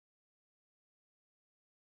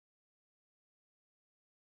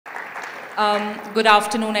Good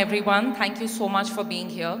afternoon, everyone. Thank you so much for being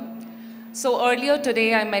here. So earlier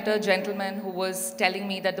today, I met a gentleman who was telling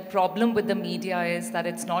me that the problem with the media is that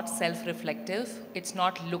it's not self-reflective, it's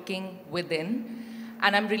not looking within.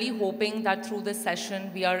 And I'm really hoping that through this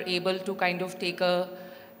session, we are able to kind of take a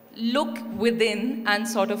look within and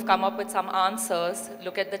sort of come up with some answers,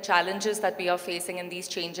 look at the challenges that we are facing in these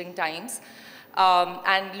changing times,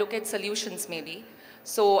 and look at solutions maybe.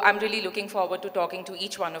 So I'm really looking forward to talking to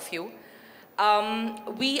each one of you.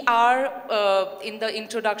 We are, in the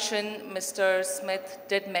introduction, Mr. Smith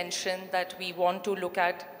did mention that we want to look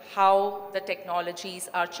at how the technologies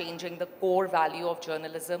are changing the core value of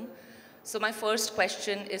journalism. So my first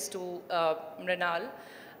question is to Mrinal.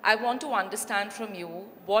 I want to understand from you,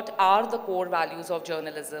 what are the core values of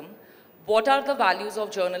journalism? What are the values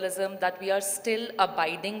of journalism that we are still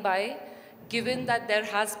abiding by, given that there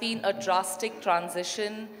has been a drastic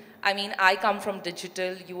transition? I mean, I come from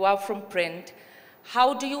digital, you are from print.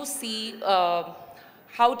 How do you see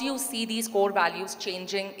these core values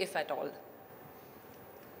changing, if at all?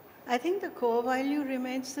 I think the core value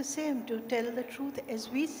remains the same, to tell the truth as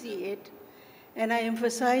we see it. And I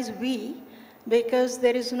emphasize we, because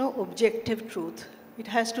there is no objective truth. It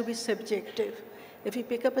has to be subjective. If we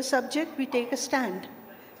pick up a subject, we take a stand.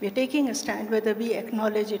 We are taking a stand whether we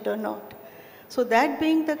acknowledge it or not. So that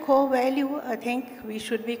being the core value, I think we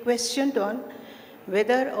should be questioned on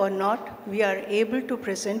whether or not we are able to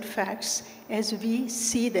present facts as we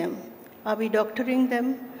see them. Are we doctoring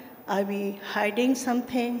them? Are we hiding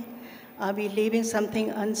something? Are we leaving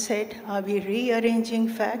something unsaid? Are we rearranging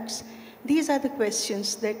facts? These are the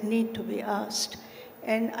questions that need to be asked.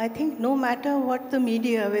 And I think no matter what the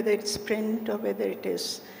media, whether it's print or whether it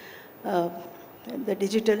is the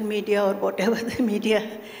digital media or whatever the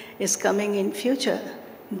media is coming in future,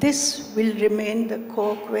 this will remain the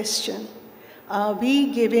core question. Are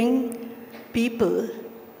we giving people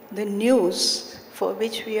the news for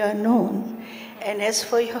which we are known? And as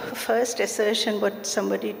for your first assertion, what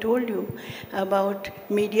somebody told you about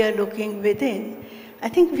media looking within, I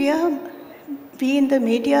think we in the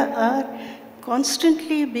media are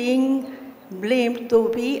constantly being blamed, though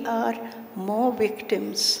we are more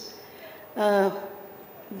victims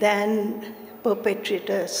than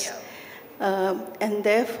perpetrators. Yeah. And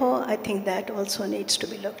therefore, I think that also needs to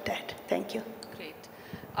be looked at. Thank you. Great.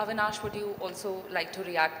 Avinash, would you also like to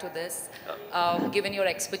react to this, given your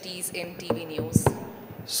expertise in TV news?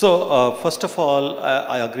 So, first of all,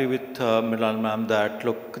 I agree with Mrinal ma'am that,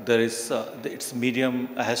 look, there is, its medium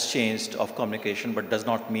has changed of communication, but does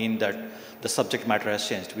not mean that the subject matter has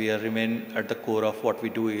changed. We remain at the core of what we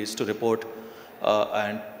do is to report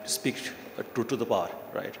and speak true to the power,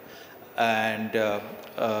 right? And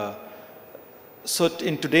so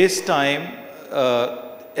in today's time,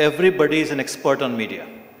 everybody is an expert on media.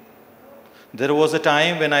 There was a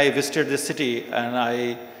time when I visited this city and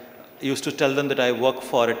I used to tell them that I work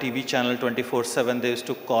for a TV channel 24/7. They used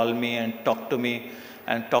to call me and talk to me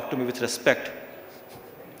with respect.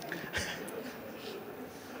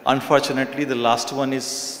 Unfortunately, the last one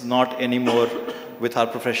is not anymore with our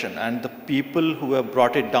profession. And the people who have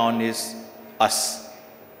brought it down is us,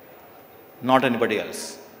 not anybody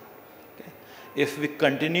else. Okay. If we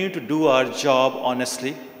continue to do our job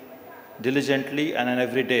honestly, diligently, and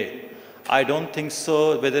every day, I don't think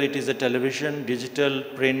so, whether it is a television, digital,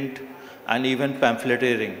 print, and even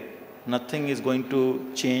pamphleteering, nothing is going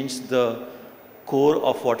to change the core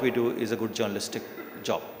of what we do is a good journalistic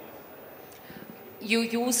job. You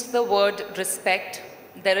used the word respect.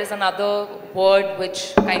 There is another word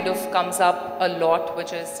which kind of comes up a lot,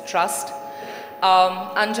 which is trust.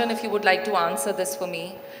 Anjan, if you would like to answer this for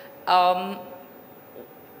me. I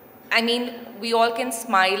mean, we all can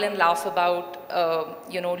smile and laugh about,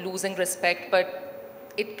 losing respect, but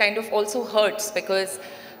it kind of also hurts because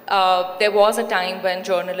there was a time when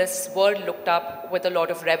journalists were looked up with a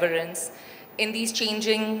lot of reverence. In these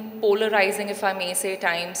changing, polarizing, if I may say,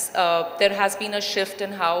 times, there has been a shift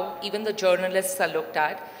in how even the journalists are looked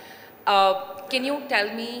at. Can you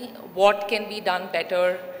tell me what can be done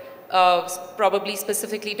better, probably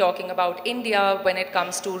specifically talking about India when it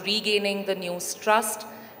comes to regaining the news trust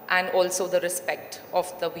and also the respect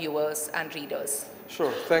of the viewers and readers?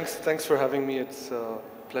 Sure, thanks for having me. It's a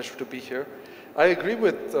pleasure to be here. I agree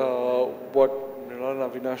with what Mrinal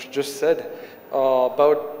and Avinash just said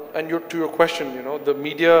about, and to your question, the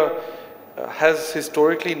media has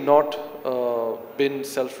historically not been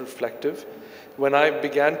self-reflective. When I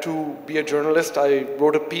began to be a journalist, I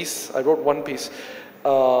wrote one piece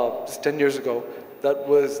just 10 years ago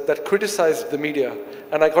that criticized the media.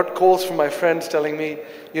 And I got calls from my friends telling me,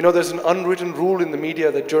 there's an unwritten rule in the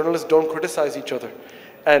media that journalists don't criticize each other.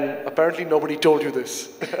 And apparently nobody told you this.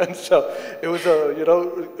 And so it was a, you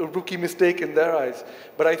know, a rookie mistake in their eyes.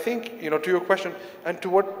 But I think, you know, to your question and to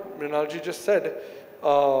what Mrinalji just said,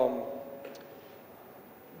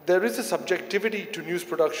 there is a subjectivity to news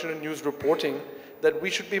production and news reporting that we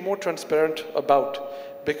should be more transparent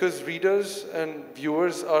about, because readers and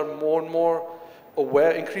viewers are more and more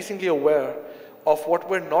aware, increasingly aware of what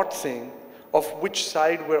we're not saying, of which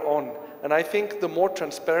side we're on. And I think the more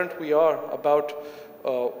transparent we are about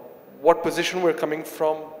what position we're coming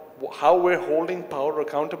from, how we're holding power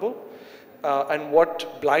accountable, and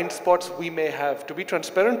what blind spots we may have, to be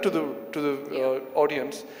transparent to the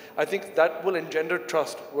audience, I think that will engender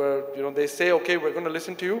trust, where, you know, they say, okay, we're going to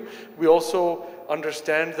listen to you. We also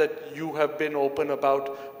understand that you have been open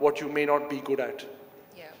about what you may not be good at.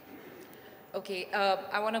 Yeah. Okay,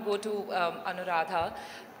 I want to go to Anuradha.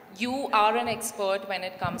 You are an expert when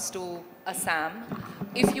it comes to Assam.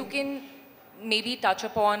 If you can maybe touch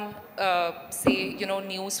upon, say, you know,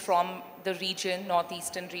 news from the region,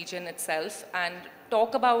 northeastern region itself, and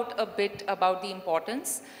talk about a bit about the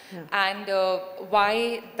importance and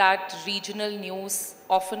why that regional news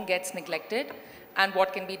often gets neglected, and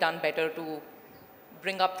what can be done better to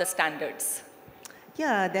bring up the standards.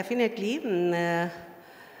 Yeah, definitely.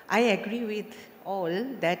 I agree with all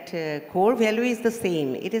that core value is the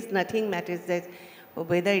same. It is nothing matters that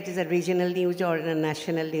whether it is a regional news or a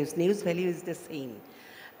national news. News value is the same.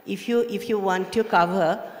 If you want to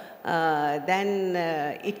cover, then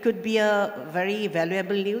it could be a very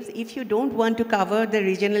valuable news. If you don't want to cover the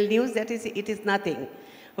regional news, it is nothing.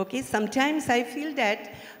 Okay, sometimes I feel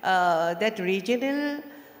that that regional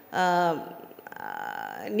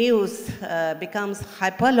news becomes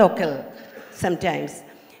hyperlocal sometimes,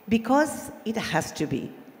 because it has to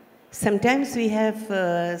be. Sometimes we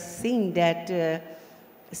have seen that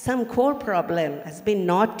some core problem has been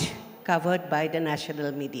not covered by the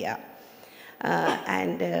national media.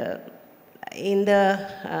 And in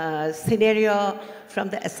the scenario from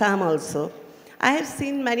the Assam also, I have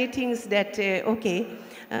seen many things that, okay,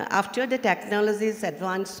 after the technology's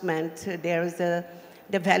advancement, there is the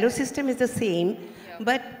value system is the same,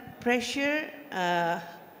 but pressure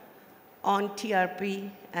on TRP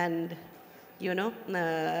and, you know,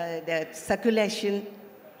 the circulation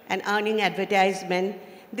and earning advertisement,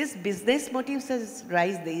 this business motives has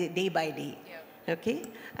rise day by day. Okay,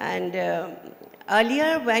 and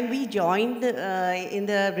earlier when we joined in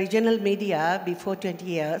the regional media before 20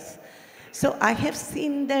 years, so I have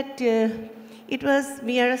seen that it was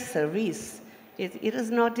mere service. It was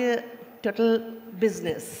not a total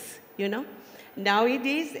business, you know.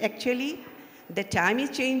 Nowadays, actually, the time is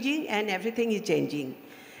changing and everything is changing.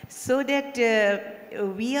 So that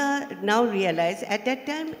we are now realized, at that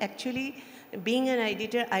time, actually, being an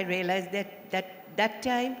editor, I realized that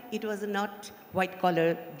time it was not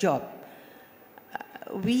white-collar job.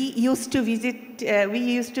 We used to visit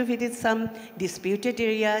some disputed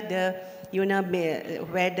area,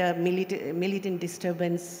 where the militant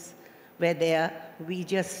disturbance were there. We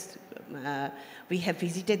have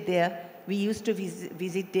visited there. We used to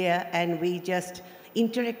visit there, and we just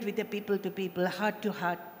interact with the people to people, heart to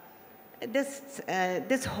heart.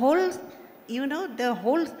 This whole, you know, the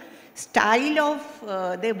whole style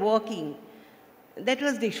of their working, that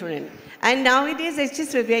was different. And nowadays, it's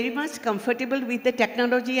just very much comfortable with the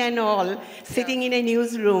technology and all, sitting in a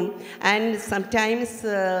newsroom. And sometimes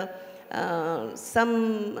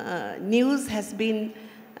some news has been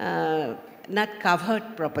not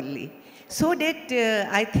covered properly. So that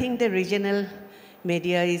I think the regional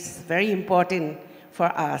media is very important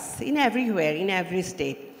for us in everywhere, in every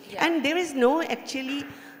state. Yeah. And there is no actually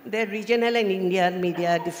the regional and Indian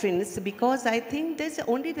media difference, because I think there's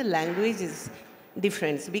only the languages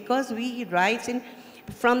difference, because we write in,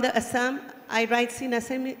 from the Assam, I write in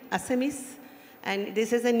Assamese, and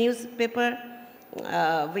this is a newspaper,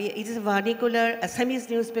 it is a vernacular Assamese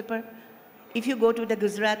newspaper. If you go to the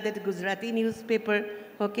Gujarat, the Gujarati newspaper,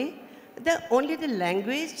 okay? Only the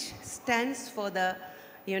language stands for the,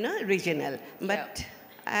 you know, regional. But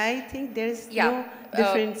I think there is no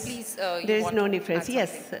difference. Please, there is no difference.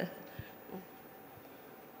 Yes.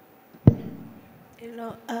 You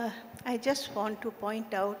know, I just want to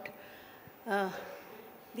point out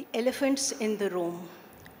the elephants in the room.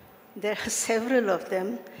 There are several of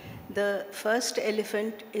them. The first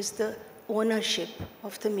elephant is the ownership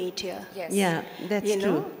of the media. Yes. Yeah, that's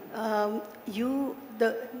true.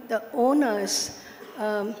 The owners,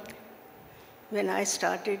 when I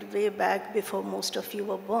started way back before most of you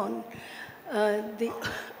were born, the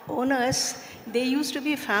owners, they used to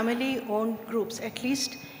be family-owned groups, at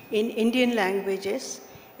least in Indian languages.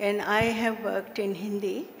 And I have worked in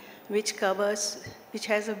Hindi, which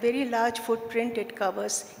has a very large footprint. It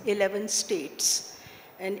covers 11 states.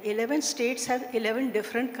 And 11 states have 11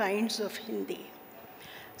 different kinds of Hindi.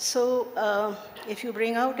 So if you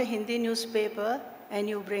bring out a Hindi newspaper and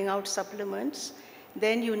you bring out supplements,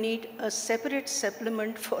 then you need a separate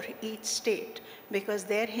supplement for each state because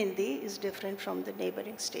their Hindi is different from the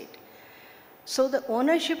neighboring state. So the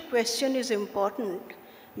ownership question is important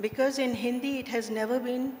because in Hindi it has never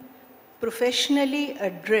been professionally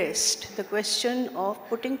addressed, the question of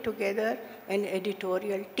putting together an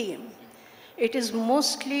editorial team. It is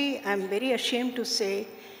mostly, I'm very ashamed to say,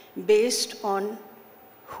 based on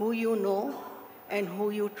who you know and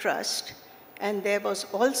who you trust. And there was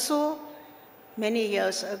also, many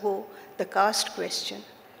years ago, the caste question.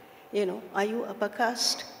 You know, are you upper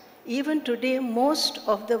caste? Even today, most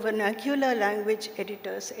of the vernacular language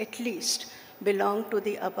editors, at least, belong to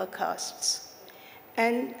the upper castes.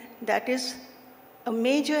 And that is a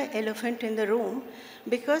major elephant in the room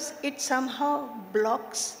because it somehow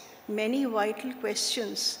blocks many vital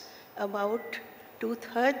questions about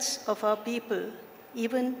 2/3 of our people,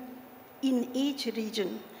 even in each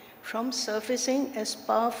region, from surfacing as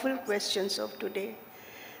powerful questions of today.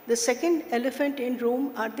 The second elephant in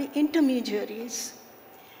room are the intermediaries.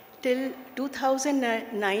 Till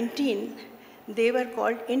 2019, they were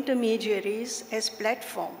called intermediaries as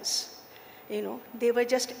platforms. You know, they were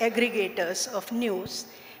just aggregators of news.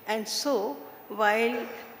 And so, while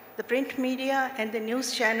the print media and the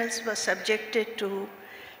news channels were subjected to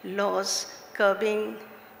laws curbing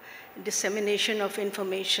dissemination of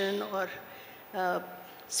information or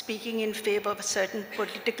speaking in favor of certain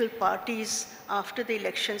political parties after the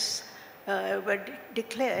elections were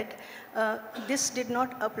declared, this did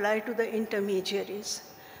not apply to the intermediaries.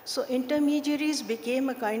 So intermediaries became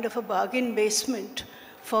a kind of a bargain basement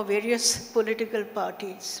for various political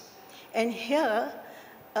parties. And here,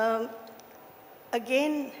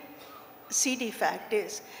 again, CD fact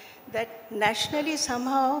is that nationally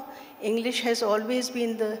somehow English has always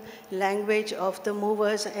been the language of the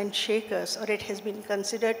movers and shakers, or it has been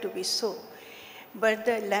considered to be so. But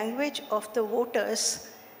the language of the voters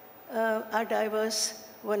are diverse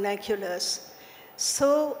vernaculars.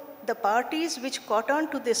 So the parties which caught on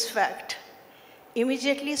to this fact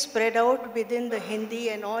immediately spread out within the Hindi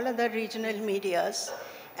and all other regional medias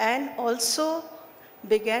and also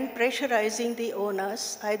began pressurizing the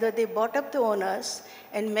owners. Either they bought up the owners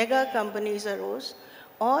and mega companies arose,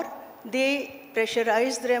 or they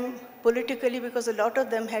pressurized them politically because a lot of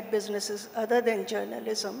them had businesses other than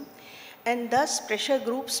journalism. And thus pressure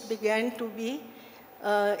groups began to be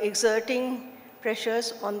exerting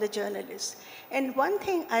pressures on the journalists. And one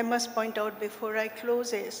thing I must point out before I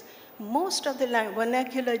close is, most of the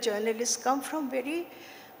vernacular journalists come from very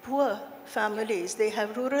poor families. They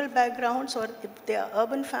have rural backgrounds, or if they are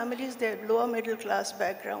urban families, they have lower middle class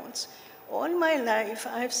backgrounds. All my life,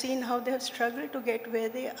 I've seen how they have struggled to get where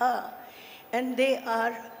they are. And they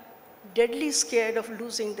are deadly scared of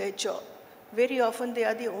losing their job. Very often, they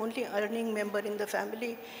are the only earning member in the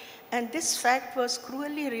family. And this fact was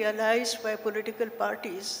cruelly realized by political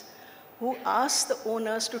parties who asked the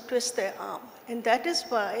owners to twist their arm. And that is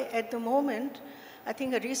why, at the moment, I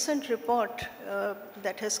think a recent report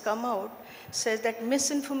that has come out says that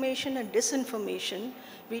misinformation and disinformation,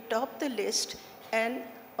 we top the list, and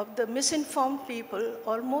of the misinformed people,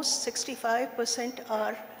 almost 65%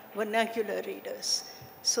 are vernacular readers.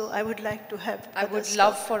 So I would like to have... I would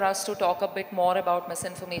love for us to talk a bit more about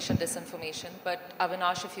misinformation, disinformation, but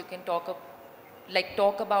Avinash, if you can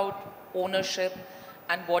talk about ownership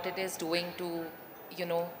and what it is doing to, you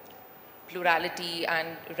know, plurality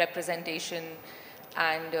and representation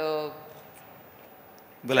and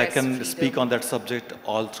well, I can speak on that subject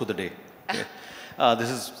all through the day. Okay?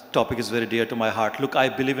 This topic is very dear to my heart. Look, I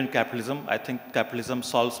believe in capitalism. I think capitalism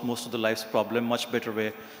solves most of the life's problem much better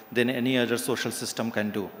way than any other social system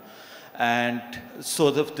can do. And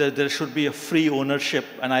so there should be a free ownership.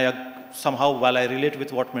 And I somehow, while I relate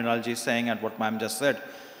with what Mrinal ji is saying and what ma'am just said,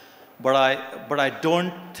 but I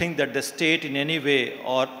don't think that the state in any way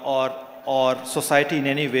or society in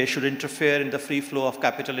any way should interfere in the free flow of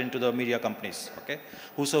capital into the media companies, okay?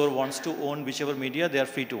 Whosoever wants to own whichever media, they are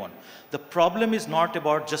free to own. The problem is not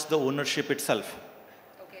about just the ownership itself.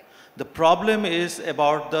 Okay. The problem is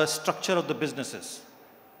about the structure of the businesses.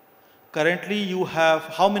 Currently, you have,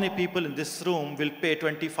 how many people in this room will pay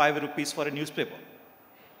 25 rupees for a newspaper?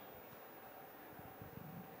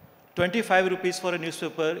 25 rupees for a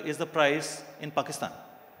newspaper is the price in Pakistan.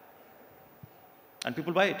 And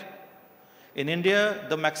people buy it. In India,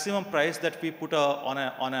 the maximum price that we put on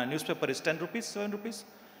a newspaper is 10 rupees, 7 rupees.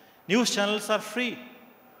 News channels are free.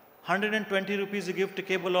 120 rupees you give to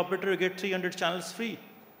cable operator, you get 300 channels free.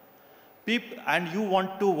 And you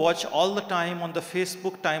want to watch all the time on the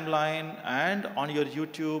Facebook timeline and on your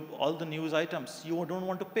YouTube, all the news items. You don't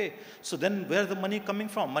want to pay. So then where's the money coming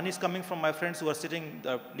from? Money is coming from my friends who are sitting,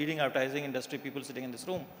 the leading advertising industry people sitting in this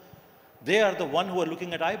room. They are the one who are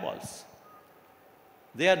looking at eyeballs.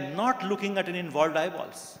 They are not looking at an involved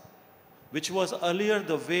eyeballs, which was earlier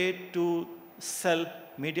the way to sell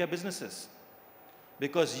media businesses.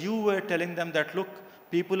 Because you were telling them that, look,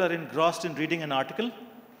 people are engrossed in reading an article,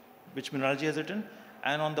 which Mrinalji has written,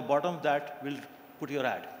 and on the bottom of that, we'll put your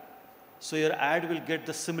ad. So your ad will get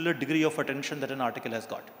the similar degree of attention that an article has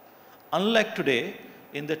got. Unlike today,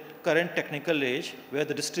 in the current technical age, where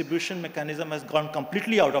the distribution mechanism has gone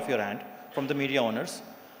completely out of your hand from the media owners,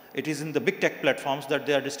 it is in the big tech platforms that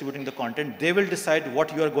they are distributing the content. They will decide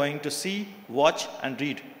what you are going to see, watch, and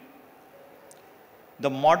read. The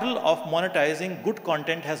model of monetizing good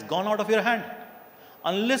content has gone out of your hand.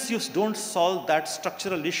 Unless you don't solve that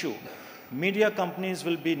structural issue, media companies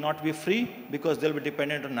will not be free because they'll be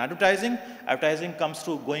dependent on advertising. Advertising comes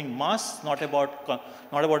through going mass, not about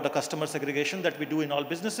the customer segregation that we do in all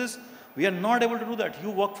businesses. We are not able to do that. You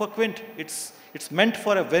work for Quint. It's meant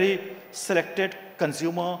for a very selected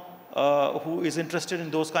consumer who is interested in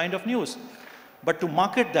those kind of news. But to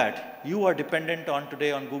market that, you are dependent on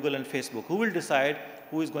today on Google and Facebook. Who will decide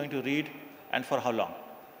who is going to read and for how long?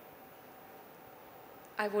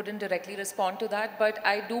 I wouldn't directly respond to that, but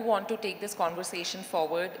I do want to take this conversation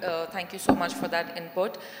forward. Thank you so much for that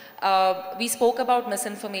input. We spoke about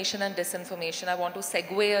misinformation and disinformation. I want to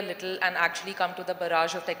segue a little and actually come to the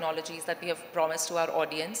barrage of technologies that we have promised to our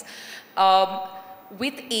audience.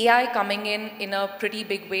 With AI coming in a pretty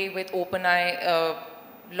big way with OpenAI,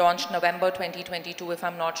 launched November 2022, if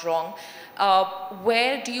I'm not wrong.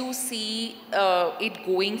 Where do you see it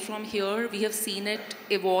going from here? We have seen it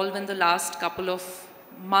evolve in the last couple of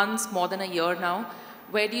months, more than a year now.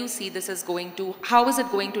 Where do you see this is going to, how is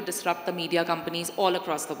it going to disrupt the media companies all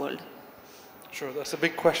across the world? Sure, that's a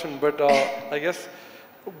big question, but I guess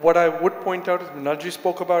what I would point out is Mrinalji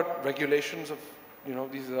spoke about regulations of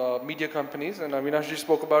these media companies, and Avinashji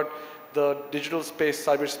spoke about the digital space,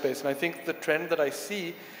 cyberspace, and I think the trend that I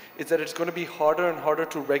see is that it's going to be harder and harder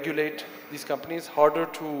to regulate these companies, harder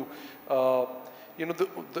to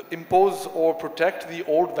impose or protect the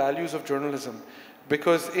old values of journalism.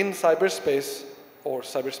 Because in cyberspace,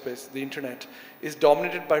 the internet, is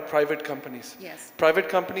dominated by private companies. Yes. Private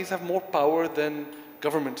companies have more power than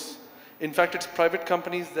governments. In fact, it's private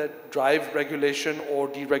companies that drive regulation or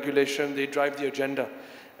deregulation. They drive the agenda.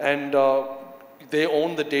 And they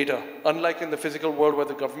own the data. Unlike in the physical world where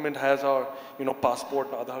the government has our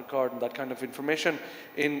passport, Aadhaar card, and that kind of information,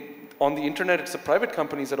 on the internet, it's the private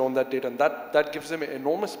companies that own that data. And that gives them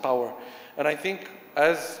enormous power. And I think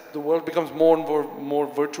as the world becomes more and more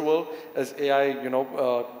virtual, as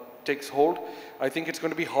AI takes hold, I think it's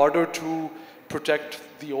going to be harder to protect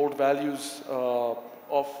the old values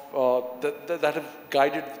that have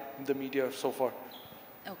guided the media so far.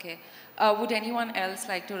 Okay. Would anyone else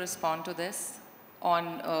like to respond to this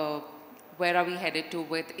on where are we headed to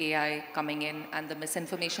with AI coming in and the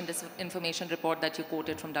misinformation, disinformation report that you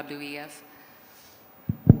quoted from WEF?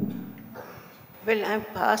 Well, I'm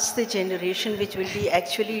past the generation which will be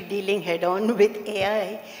actually dealing head-on with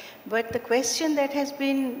AI. But the question that has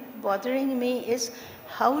been bothering me is,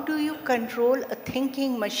 how do you control a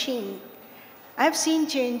thinking machine? I've seen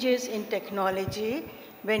changes in technology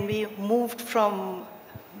when we moved from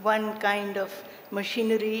one kind of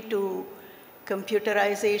machinery to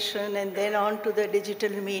computerization and then on to the digital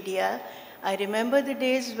media. I remember the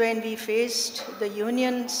days when we faced the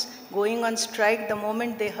unions going on strike the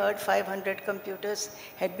moment they heard 500 computers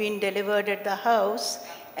had been delivered at the house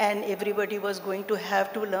and everybody was going to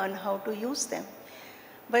have to learn how to use them.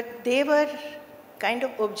 But they were kind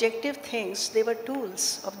of objective things, they were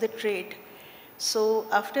tools of the trade. So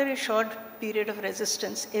after a short period of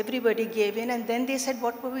resistance, everybody gave in and then they said,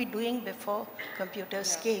 what were we doing before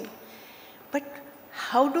computers came? But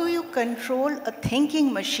how do you control a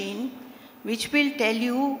thinking machine which will tell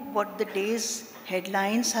you what the day's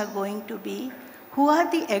headlines are going to be? Who are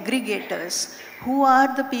the aggregators? Who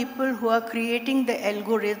are the people who are creating the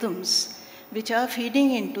algorithms which are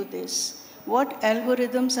feeding into this? What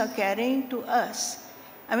algorithms are carrying to us?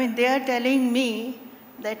 I mean, they are telling me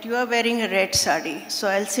that you are wearing a red sari. So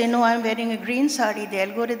I'll say, no, I'm wearing a green sari. The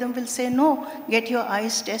algorithm will say, no, get your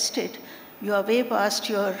eyes tested. You are way past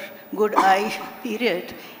your good eye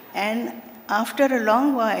period. And after a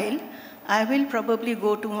long while, I will probably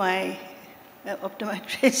go to my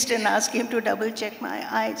optometrist and ask him to double check my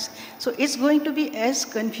eyes. So it's going to be as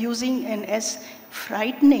confusing and as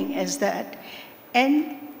frightening as that.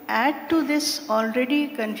 And add to this already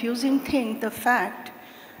confusing thing the fact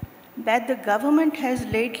that the government has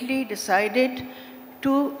lately decided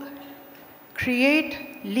to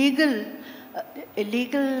create illegal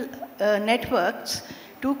networks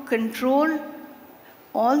to control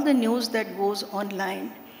all the news that goes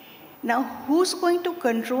online. Now, who's going to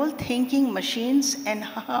control thinking machines and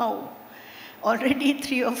how? Already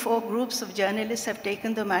 3 or 4 groups of journalists have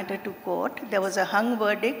taken the matter to court. There was a hung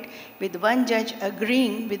verdict with one judge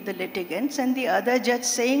agreeing with the litigants and the other judge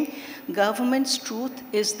saying government's truth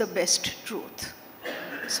is the best truth.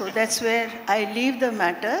 So that's where I leave the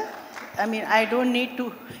matter. I mean, I don't need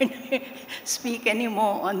to speak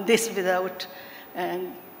anymore on this without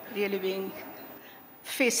really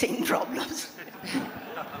facing problems.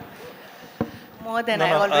 More than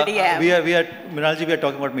I already am. Mrinalji, we are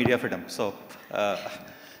talking about media freedom.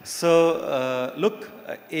 Look,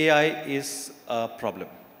 AI is a problem.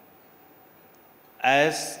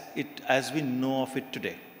 As we know of it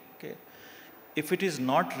today, okay? If it is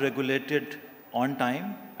not regulated on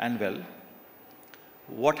time and well,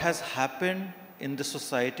 what has happened in the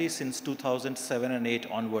society since 2007 and 8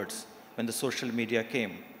 onwards, when the social media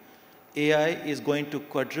came, AI is going to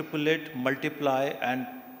quadruplet, multiply, and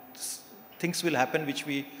things will happen which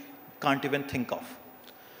we can't even think of.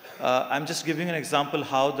 I'm just giving an example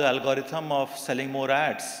how the algorithm of selling more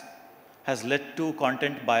ads has led to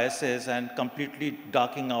content biases and completely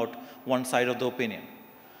darking out one side of the opinion.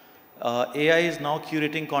 AI is now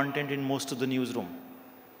curating content in most of the newsroom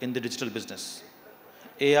in the digital business.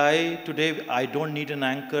 AI today, I don't need an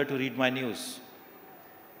anchor to read my news.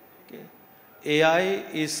 Okay. AI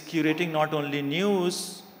is curating not only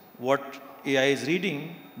news, what AI is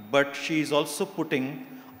reading, but she is also putting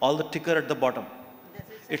all the ticker at the bottom.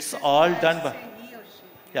 It's all done by,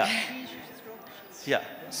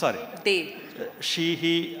 sorry. They. She,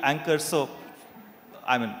 he, anchors, so,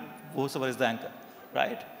 I mean, whosoever is the anchor,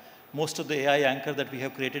 right? Most of the AI anchor that we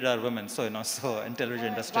have created are women, so, so in television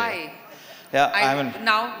industry. Why? Yeah,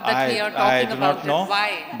 now that we are talking about know, it,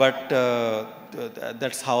 why? But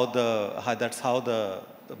that's how the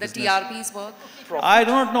business. TRPs work? I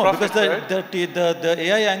do not know, because the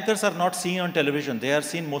AI anchors are not seen on television. They are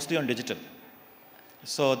seen mostly on digital.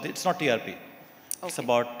 So it's not TRP. Okay. It's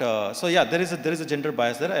about, there is a gender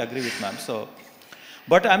bias there. I agree with ma'am. So,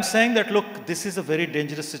 but I'm saying that, look, this is a very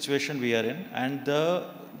dangerous situation we are in, and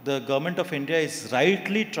the government of India is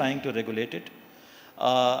rightly trying to regulate it.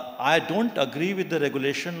 I don't agree with the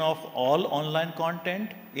regulation of all online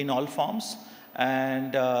content in all forms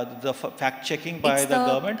and the fact checking by the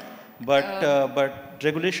government, but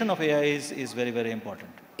regulation of AI is very, very important.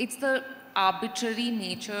 It's the arbitrary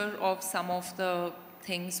nature of some of the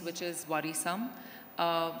things which is worrisome.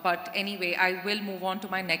 But anyway, I will move on to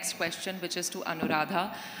my next question, which is to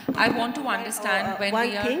Anuradha. I want to understand when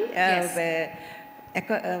we are... Yes.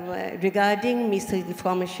 Regarding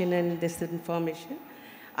misinformation and disinformation,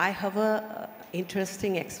 I have an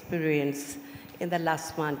interesting experience in the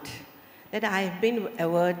last month that I have been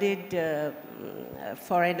awarded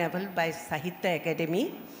for a novel by Sahitya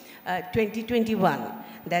Akademi 2021.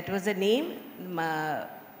 That was the name,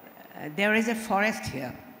 There is a Forest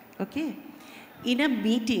Here, okay? In a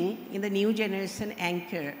meeting in the New Generation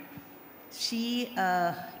Anchor, she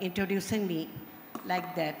introducing me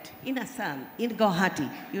like that in Assam, in Guwahati,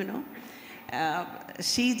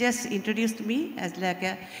 she just introduced me as like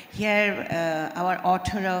our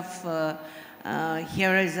author of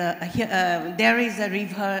there is a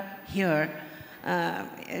river here.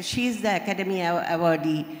 She's the Academy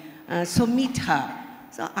Awardee, so meet her.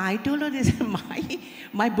 So I told her, this,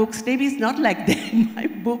 my book's name is not like that. My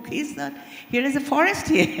book is that here is a forest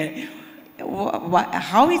here.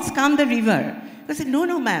 How it's come the river? I said,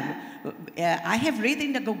 no, ma'am. I have read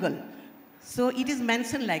in the Google. So it is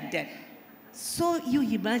mentioned like that. So you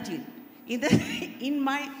imagine, in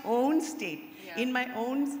my own state, in my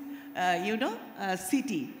own,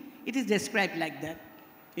 city, it is described like that,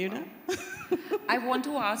 I want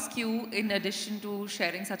to ask you, in addition to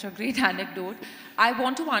sharing such a great anecdote, I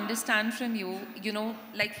want to understand from you,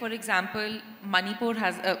 like for example, Manipur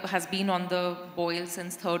has been on the boil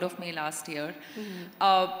since 3rd of May last year.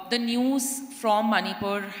 Mm-hmm. The news from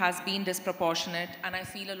Manipur has been disproportionate, and I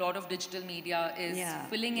feel a lot of digital media is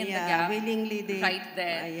filling in the gap right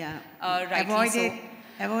there.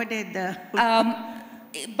 Avoided the...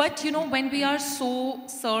 But when we are so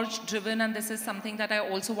search-driven, and this is something that I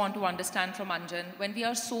also want to understand from Anjan, when we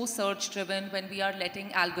are so search-driven, when we are letting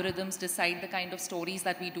algorithms decide the kind of stories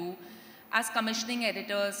that we do, as commissioning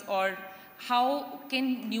editors, or how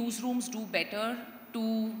can newsrooms do better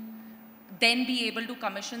to then be able to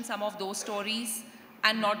commission some of those stories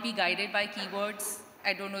and not be guided by keywords.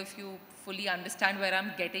 I don't know if you fully understand where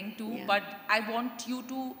I'm getting to, but I want you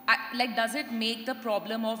to, like, does it make the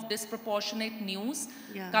problem of disproportionate news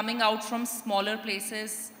coming out from smaller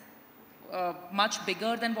places much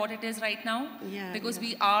bigger than what it is right now? Because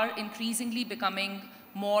we are increasingly becoming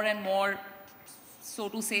more and more, so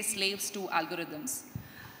to say, slaves to algorithms.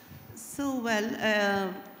 So,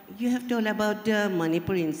 well, you have told about the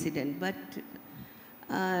Manipur incident, but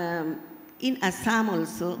in Assam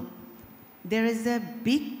also, there is a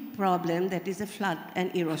big problem that is a flood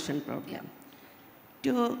and erosion problem.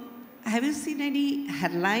 Have you seen any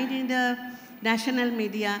headline in the national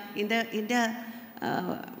media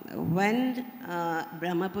when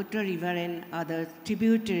Brahmaputra River and other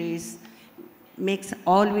tributaries makes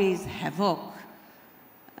always havoc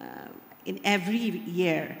in every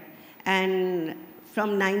year, and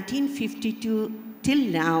from 1952 till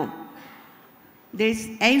now, there's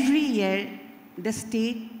every year the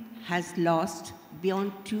state has lost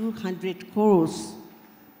beyond 200 crores,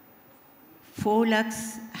 4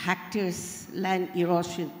 lakhs hectares land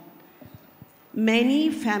erosion.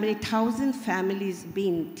 Many families, 1,000 families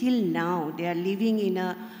been till now, they are living in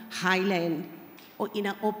a highland or in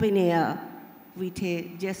an open air with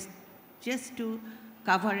a just to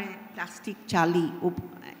cover a plastic chali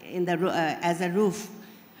in the, as a roof.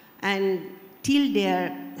 And till they are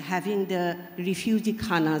having the refugee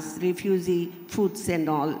khanas, refugee foods and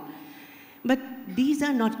all. But these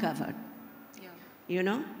are not covered, you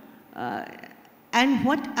know. And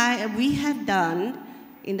what we have done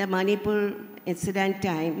in the Manipur incident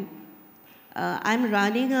time, I'm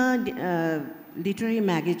running a literary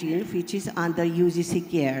magazine which is under UGC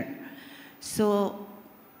care. So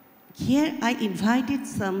here I invited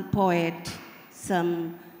some poet,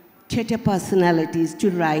 some theatre personalities to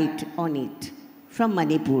write on it from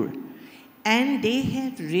Manipur. And they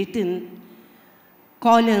have written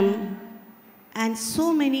column and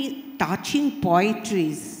so many touching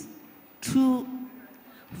poetries through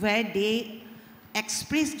where they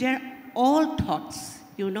express their all thoughts,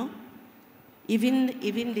 you know.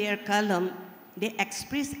 Even their column, they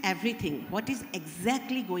express everything, what is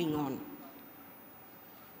exactly going on.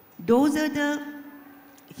 Those are the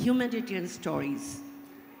humanitarian stories,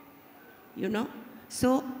 you know.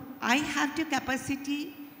 So I have the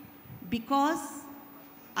capacity because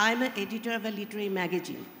I'm an editor of a literary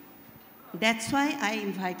magazine. That's why I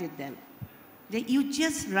invited them. You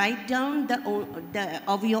just write down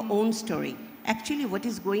of your own story, actually what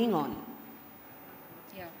is going on.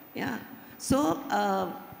 Yeah. So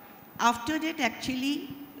after that, actually,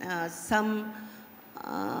 some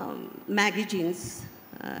magazines,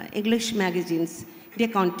 English magazines, they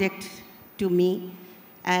contact to me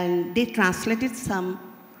and they translated some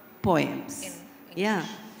poems.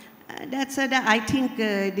 That's I think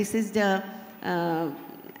this is the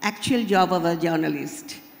actual job of a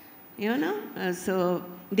journalist, you know. So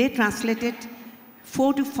they translated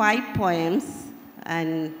 4 to 5 poems,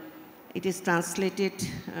 and it is translated.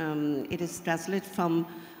 From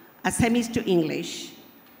Assamese to English.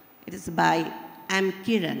 It is by M.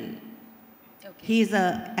 Kiran. He is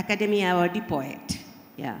an Academy Award poet.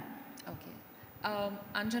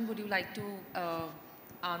 Anjan, would you like to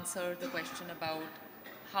answer the question about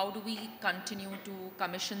how do we continue to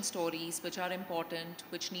commission stories which are important,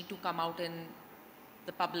 which need to come out in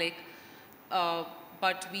the public,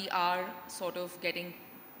 but we are sort of getting,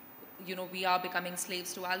 you know, we are becoming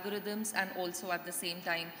slaves to algorithms, and also at the same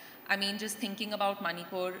time, I mean, just thinking about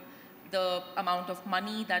Manipur, the amount of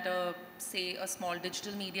money that say a small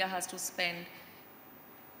digital media has to spend,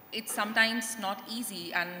 it's sometimes not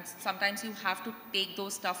easy, and sometimes you have to take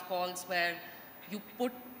those tough calls where you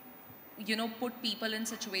put people in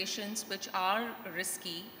situations which are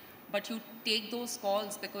risky, but you take those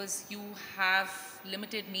calls because you have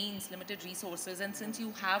limited means, limited resources, and since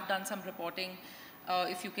you have done some reporting,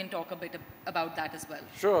 if you can talk a bit about that as well.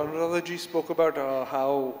 Sure, Anuradha ji spoke about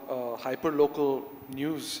how hyper-local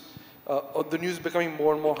news, the news becoming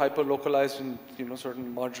more and more hyper-localized in, you know,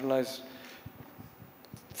 certain marginalized,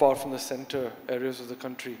 far from the center areas of the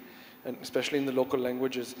country, and especially in the local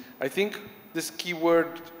languages. I think this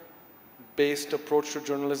keyword-based approach to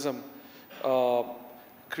journalism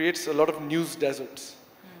creates a lot of news deserts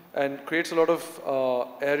and creates a lot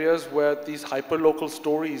of areas where these hyper-local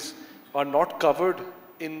stories are not covered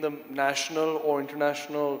in the national or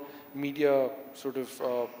international media sort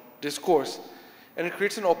of discourse. And it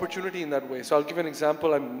creates an opportunity in that way. So I'll give an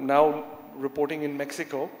example. I'm now reporting in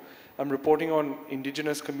Mexico. I'm reporting on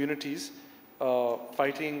indigenous communities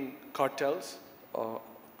fighting cartels,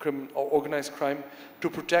 organized crime, to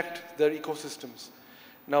protect their ecosystems.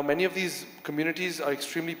 Now, many of these communities are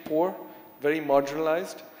extremely poor, very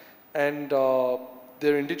marginalized, and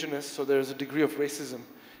they're indigenous, so there's a degree of racism.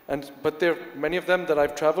 But many of them that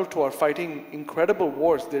I've traveled to are fighting incredible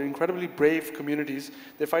wars. They're incredibly brave communities.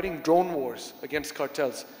 They're fighting drone wars against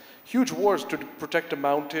cartels. Huge wars to protect a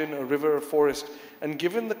mountain, a river, a forest. And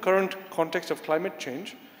given the current context of climate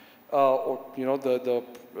change, or the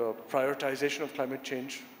prioritization of climate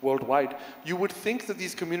change worldwide, you would think that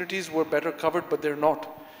these communities were better covered, but they're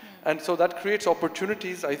not. And so that creates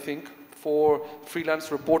opportunities, I think, for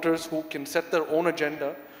freelance reporters who can set their own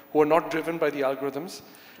agenda, who are not driven by the algorithms.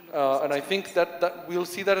 And I think that we'll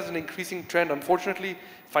see that as an increasing trend. Unfortunately,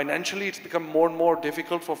 financially, it's become more and more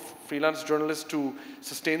difficult for freelance journalists to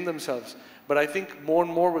sustain themselves. But I think more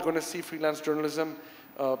and more we're going to see freelance journalism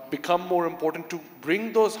become more important to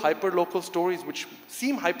bring those hyper-local stories, which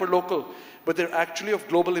seem hyper-local, but they're actually of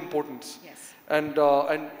global importance. Yes. And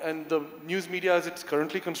the news media, as it's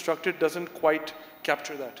currently constructed, doesn't quite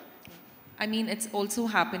capture that. I mean, it's also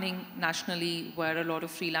happening nationally, where a lot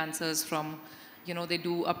of freelancers from, they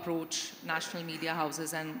do approach national media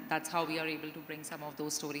houses, and that's how we are able to bring some of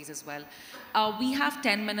those stories as well. We have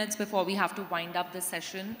 10 minutes before we have to wind up this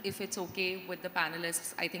session. If it's okay with the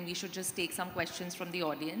panelists, I think we should just take some questions from the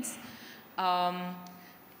audience. Can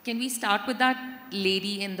we start with that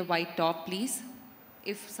lady in the white top, please?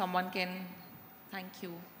 If someone can, thank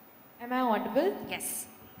you. Am I audible? Yes,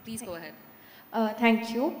 please go ahead.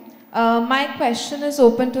 Thank you. My question is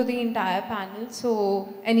open to the entire panel,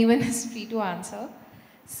 so anyone is free to answer.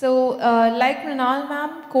 So, like Mrinal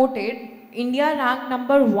ma'am quoted, India ranked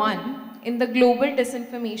 #1 in the global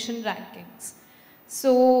disinformation rankings.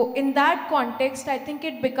 So, in that context, I think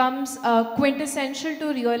it becomes quintessential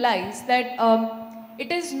to realize that it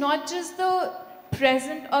is not just the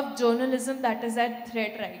present of journalism that is at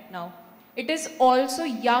threat right now. It is also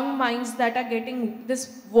young minds that are getting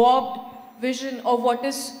this warped vision of what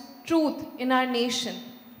is truth in our nation,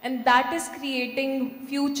 and that is creating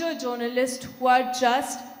future journalists who are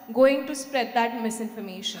just going to spread that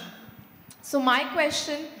misinformation. So my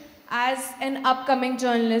question as an upcoming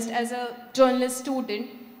journalist, as a journalist student,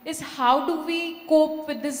 is how do we cope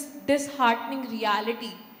with this disheartening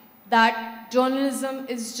reality that journalism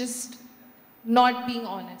is just not being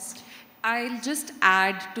honest? I'll just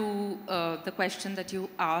add to the question that you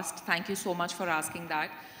asked. Thank you so much for asking that.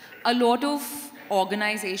 A lot of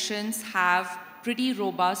organizations have pretty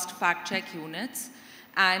robust fact-check units,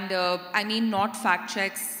 and I mean not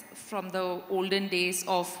fact-checks from the olden days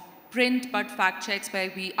of print, but fact-checks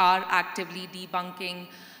where we are actively debunking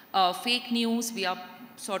fake news. We are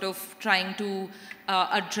sort of trying to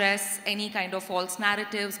address any kind of false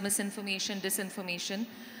narratives, misinformation, disinformation.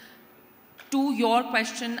 To your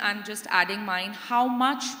question, and just adding mine, how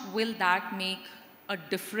much will that make a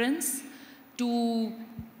difference to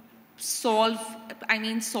solve, I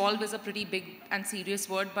mean, solve is a pretty big and serious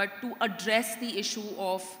word, but to address the issue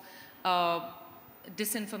of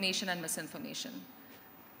disinformation and misinformation?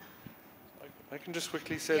 I can just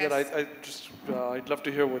quickly say yes. that I'd love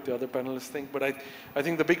to hear what the other panelists think, but I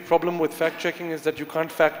think the big problem with fact-checking is that you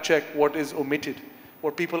can't fact-check what is omitted,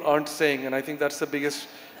 what people aren't saying, and I think that's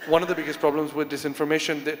one of the biggest problems with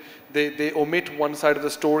disinformation. They omit one side of the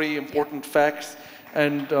story, important facts,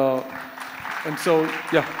 and so,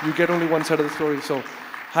 yeah, you get only one side of the story. So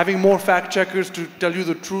having more fact checkers to tell you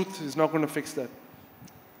the truth is not going to fix that.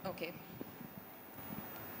 Okay.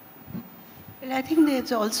 Well, I think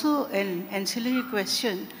there's also an ancillary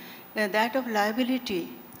question, that of liability.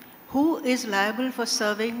 Who is liable for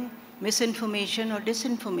serving misinformation or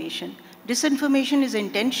disinformation? Disinformation is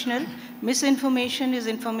intentional, misinformation is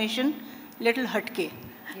information little hatke.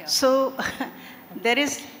 Yeah. So there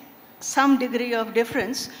is some degree of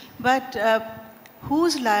difference, but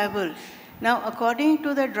who's liable? Now, according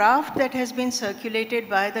to the draft that has been circulated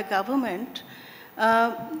by the government,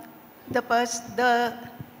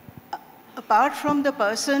 apart from the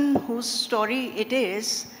person whose story it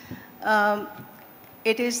is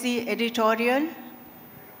the editorial.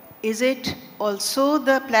 Is it also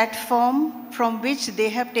the platform from which they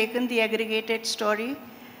have taken the aggregated story?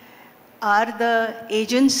 Are the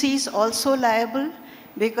agencies also liable?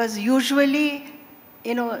 Because usually,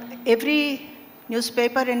 every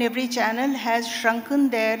newspaper and every channel has shrunken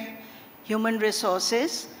their human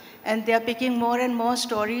resources, and they are picking more and more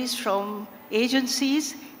stories from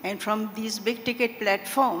agencies and from these big-ticket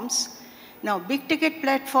platforms. Now, big-ticket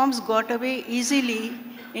platforms got away easily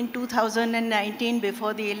in 2019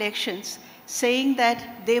 before the elections, saying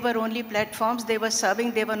that they were only platforms they were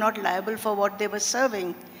serving, they were not liable for what they were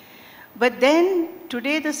serving. But then,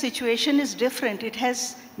 today the situation is different. It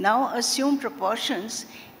has now assumed proportions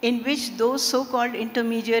in which those so-called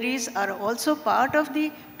intermediaries are also part of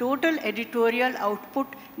the total editorial output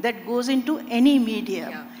that goes into any medium.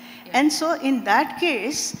 Yeah. And so in that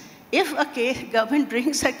case, if a government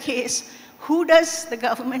brings a case, who does the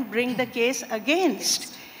government bring the case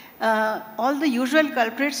against? All the usual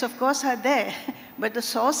culprits, of course, are there, but the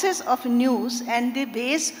sources of news and the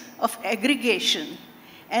base of aggregation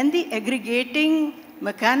and the aggregating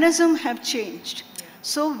mechanism have changed. Yeah.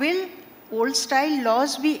 So will old-style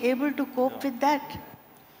laws be able to cope with that?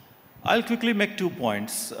 I'll quickly make 2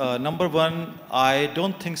 points. Number one, I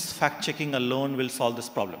don't think fact-checking alone will solve this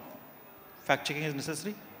problem. Fact-checking is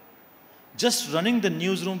necessary. Just running the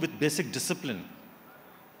newsroom with basic discipline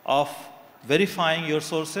of verifying your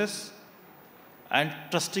sources and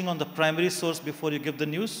trusting on the primary source before you give the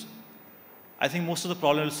news, I think most of the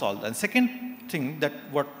problem will solve. And second thing that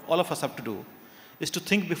what all of us have to do is to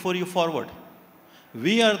think before you forward.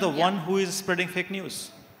 We are the one who is spreading fake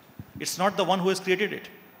news. It's not the one who has created it.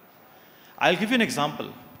 I'll give you an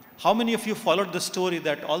example. How many of you followed the story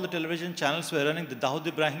that all the television channels were running that Dawood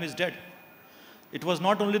Ibrahim is dead? It was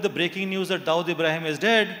not only the breaking news that Dawood Ibrahim is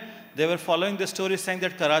dead, they were following the story saying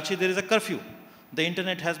that Karachi there is a curfew. The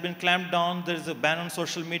internet has been clamped down, there is a ban on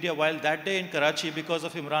social media, while that day in Karachi, because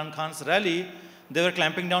of Imran Khan's rally, they were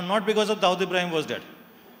clamping down not because of Dawood Ibrahim was dead.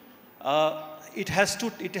 It has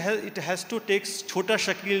to take Chota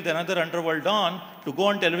Shakil, the another underworld don, to go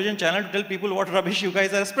on television channel to tell people what rubbish you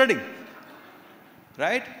guys are spreading.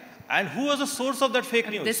 Right? And who was the source of that fake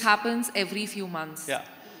news? This happens every few months. Yeah.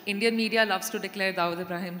 Indian media loves to declare Dawood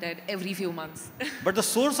Ibrahim dead every few months. But the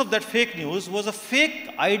source of that fake news was a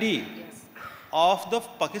fake ID of the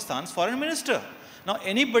Pakistan's foreign minister. Now,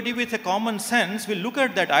 anybody with a common sense will look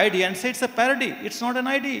at that ID and say it's a parody. It's not an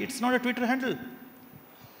ID. It's not a Twitter handle.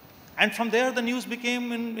 And from there, the news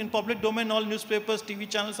became in public domain. All newspapers, TV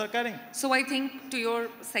channels are carrying. So I think to your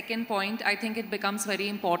second point, I think it becomes very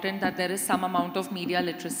important that there is some amount of media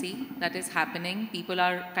literacy that is happening. People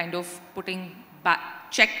are kind of putting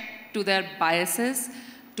check to their biases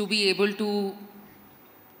to be able to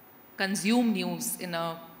consume news in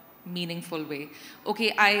a meaningful way. Okay,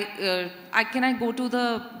 can I go to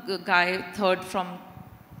the guy third from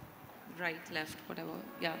right, left, whatever,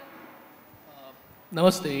 yeah.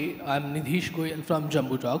 Namaste, I'm Nidhish Goyal from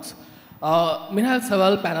Jambu Talks. मेरा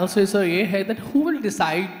सवाल panel से sir ये है that who will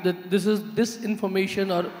decide that this is disinformation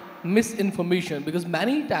or misinformation, because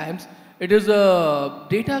many times it is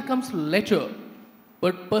data comes later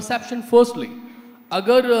but perception firstly.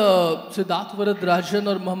 अगर सिद्धार्थ वरदराजन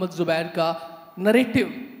और मोहम्मद जुबैर का narrative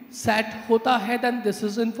set होता है then this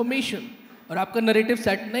is information. और आपका narrative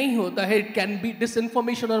set नहीं होता है, it can be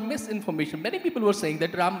disinformation or misinformation. Many people were saying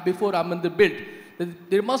that before Ram Mandir built,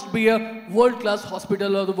 there must be a world-class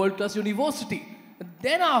hospital or the world-class university. And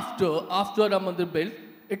then after Ram Mandir built,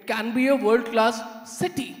 it can be a world-class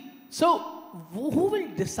city. So who will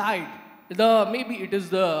decide? Maybe it is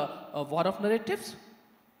the war of narratives?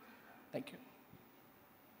 Thank you.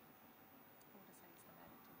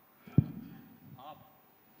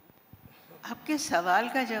 आपके सवाल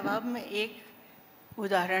का जवाब मैं एक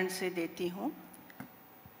उदाहरण से देती हूँ।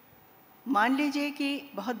 मान लीजिए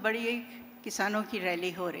कि बहुत बड़ी एक किसानों की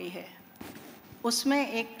रैली हो रही है, उसमें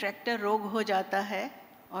एक ट्रैक्टर रोग हो जाता है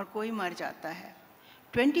और कोई मर जाता है।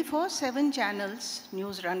 24/7 चैनल्स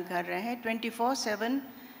न्यूज़ रन कर रहे हैं, 24/7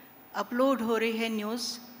 अपलोड हो रही है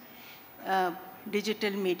न्यूज़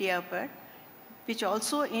डिजिटल मीडिया पर, which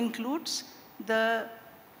also includes the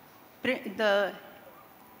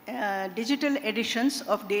digital editions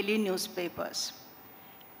of daily newspapers.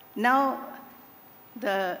 Now,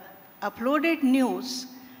 the uploaded news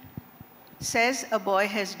says a boy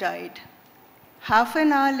has died. Half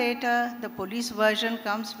an hour later, the police version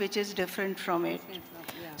comes, which is different from it.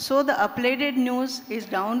 So the uploaded news is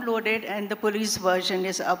downloaded and the police version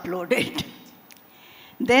is uploaded.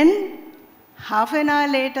 Then, half an hour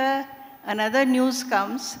later, another news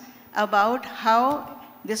comes about how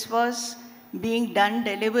this was being done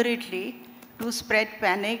deliberately to spread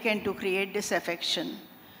panic and to create disaffection.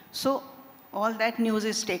 So all that news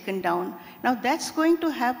is taken down. Now that's going to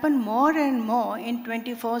happen more and more in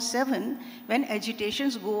 24/7 when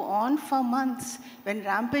agitations go on for months, when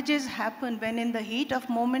rampages happen, when in the heat of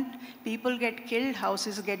moment people get killed,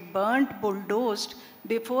 houses get burnt, bulldozed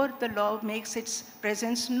before the law makes its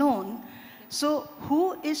presence known. So who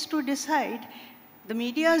is to decide? The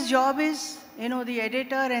media's job is, the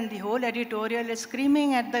editor and the whole editorial is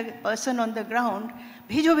screaming at the person on the ground,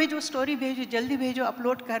 bhejo, bhejo, story bhejo, jaldi bhejo,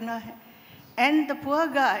 upload karna hai. And the poor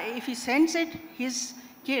guy, if he sends it, he's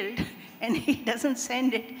killed, and he doesn't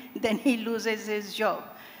send it, then he loses his job.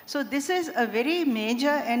 So this is a very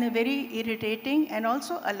major and a very irritating and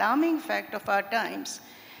also alarming fact of our times,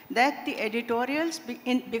 that the editorials,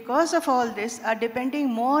 because of all this, are depending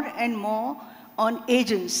more and more on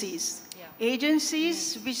agencies.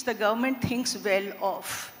 Agencies which the government thinks well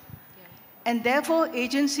of. And therefore,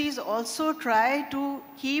 agencies also try to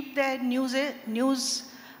keep their news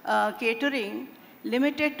catering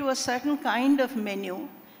limited to a certain kind of menu,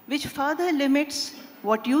 which further limits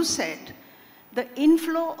what you said, the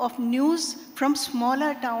inflow of news from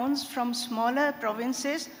smaller towns, from smaller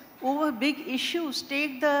provinces over big issues.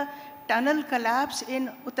 Take the tunnel collapse in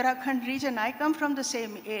Uttarakhand region. I come from the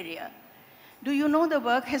same area. Do you know the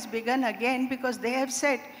work has begun again because they have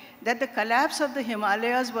said that the collapse of the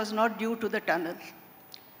Himalayas was not due to the tunnel.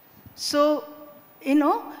 So, you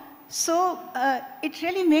know, it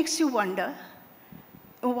really makes you wonder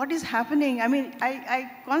what is happening. I mean, I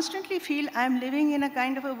constantly feel I'm living in a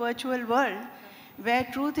kind of a virtual world where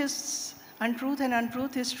truth is untruth and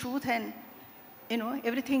untruth is truth, and, you know,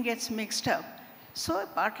 everything gets mixed up. So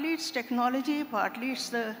partly it's technology, partly it's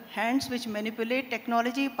the hands which manipulate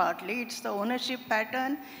technology, partly it's the ownership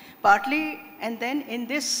pattern, partly, and then in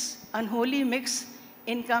this unholy mix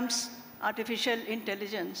in comes artificial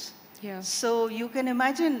intelligence. Yeah. So you can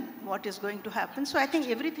imagine what is going to happen. So I think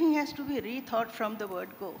everything has to be rethought from the word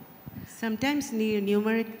go. Sometimes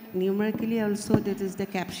numerically also, the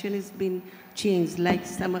caption has been changed. Like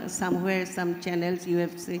somewhere, some channels you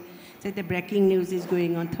have said the breaking news is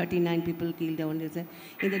going on, 39 people killed. In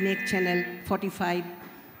the next channel, 45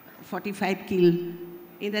 killed.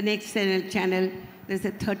 In the next channel, there's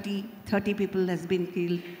a 30 people has been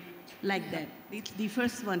killed. Like that. It's the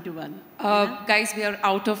first one-to-one. Guys, we are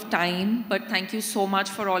out of time, but thank you so much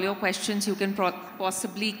for all your questions. You can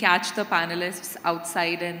possibly catch the panelists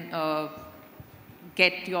outside and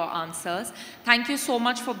get your answers. Thank you so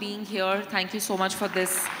much for being here. Thank you so much for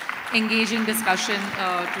this engaging discussion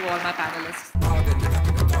to all my panelists.